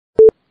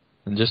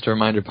And just a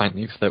reminder, Pint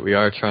Leaf, that we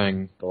are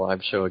trying the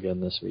live show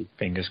again this week.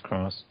 Fingers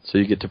crossed. So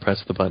you get to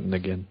press the button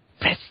again.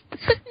 Press the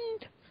button!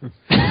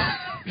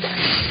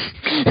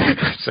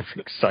 Some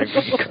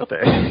excitement you got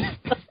there.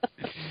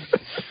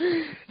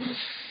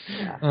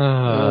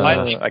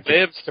 I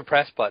lives to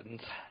press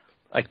buttons.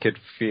 I could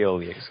feel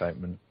the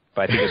excitement,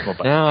 but I think it's more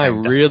buttons. Now I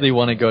really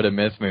want to go to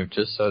Mythmove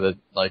just so that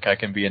like I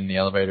can be in the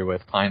elevator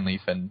with Pine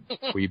Leaf and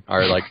we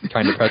are like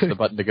trying to press the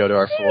button to go to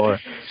our floor.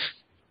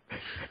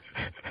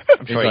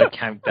 I'm sure he'd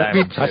count down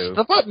let me press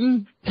the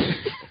button.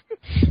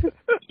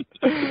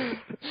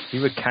 He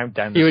would count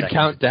down. He would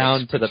count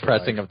down to the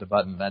pressing of the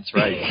button. That's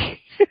right.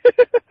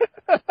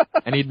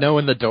 And he'd know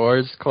when the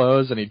doors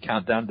close, and he'd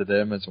count down to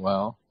them as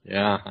well.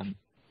 Yeah.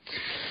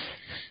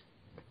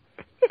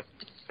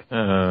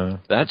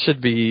 That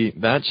should be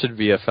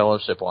a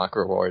fellowship walk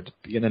reward.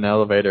 Be in an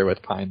elevator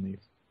with Pine Leaf.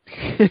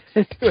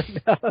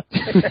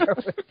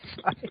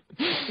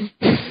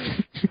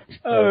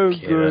 Oh,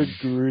 good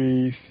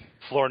grief.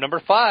 Floor number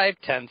 5,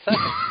 10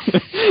 seconds.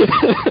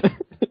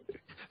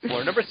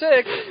 Floor number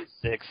 6,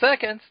 6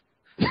 seconds.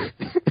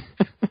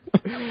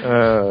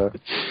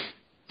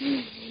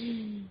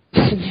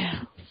 Yeah.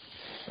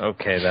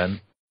 Okay,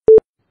 then.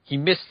 He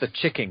missed the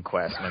chicken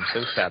quest, and I'm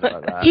so sad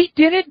about that. He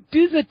didn't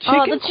do the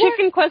chicken quest?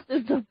 Chicken quest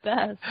is the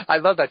best. I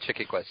love that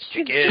chicken quest.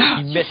 Chicken.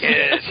 He missed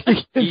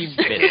it. He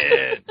missed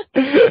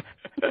it.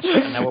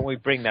 And now when we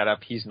bring that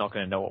up, he's not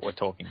going to know what we're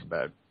talking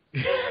about.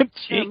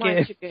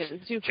 Chickens.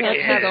 You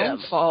can't have them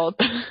fault.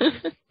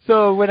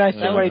 So when I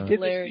said what I did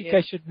hilarious. this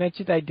week, I should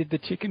mention I did the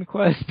chicken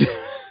quest.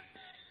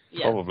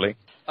 Yeah. Probably.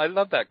 I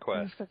love that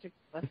quest. Such a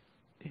quest.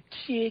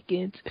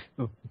 Chickens.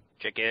 Oh.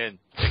 Chicken.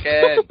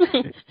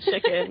 Chicken.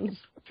 Chickens.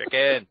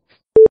 Chicken.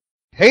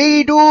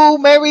 Hey do,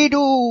 Mary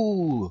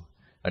do.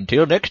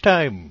 Until next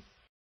time.